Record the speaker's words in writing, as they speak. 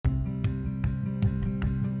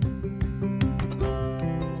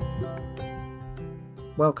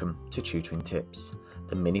Welcome to Tutoring Tips,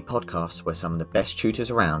 the mini podcast where some of the best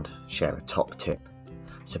tutors around share a top tip.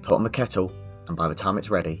 So put on the kettle, and by the time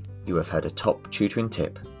it's ready, you have heard a top tutoring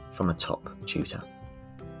tip from a top tutor.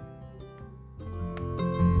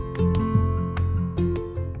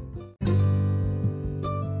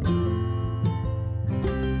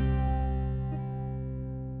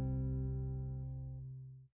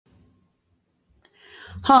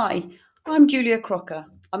 Hi, I'm Julia Crocker.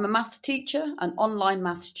 I'm a maths teacher and online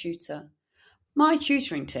maths tutor. My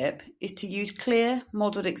tutoring tip is to use clear,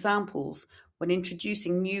 modelled examples when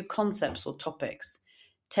introducing new concepts or topics.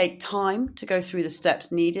 Take time to go through the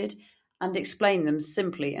steps needed and explain them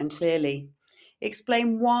simply and clearly.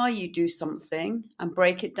 Explain why you do something and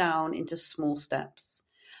break it down into small steps.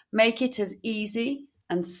 Make it as easy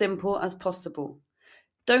and simple as possible.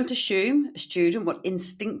 Don't assume a student will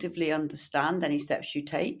instinctively understand any steps you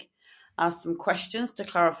take. Ask them questions to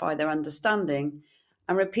clarify their understanding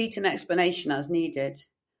and repeat an explanation as needed.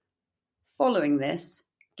 Following this,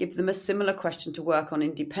 give them a similar question to work on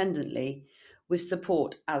independently with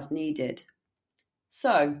support as needed.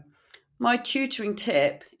 So, my tutoring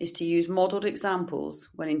tip is to use modelled examples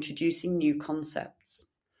when introducing new concepts.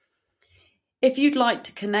 If you'd like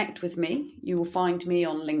to connect with me, you will find me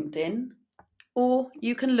on LinkedIn, or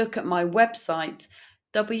you can look at my website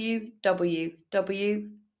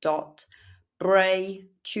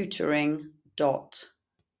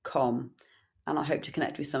www.braytutoring.com, and I hope to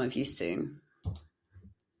connect with some of you soon.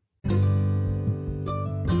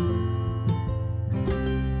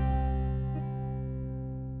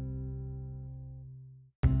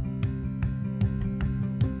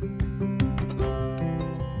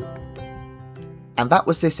 And that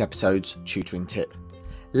was this episode's tutoring tip.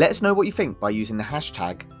 Let us know what you think by using the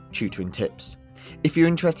hashtag #TutoringTips. If you're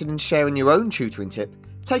interested in sharing your own tutoring tip,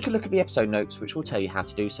 take a look at the episode notes, which will tell you how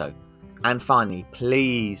to do so. And finally,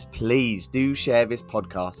 please do share this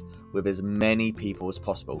podcast with as many people as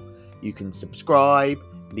possible. You can subscribe,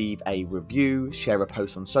 leave a review, share a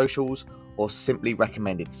post on socials, or simply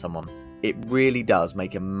recommend it to someone. It really does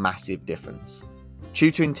make a massive difference.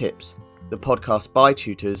 Tutoring Tips, the podcast by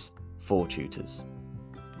tutors for tutors.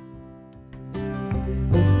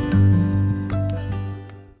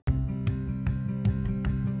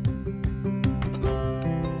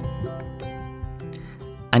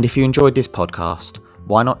 And if you enjoyed this podcast,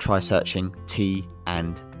 why not try searching Tea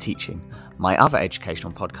and Teaching, my other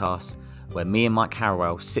educational podcast, where me and Mike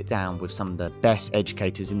Harrowell sit down with some of the best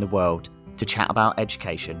educators in the world to chat about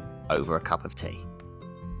education over a cup of tea.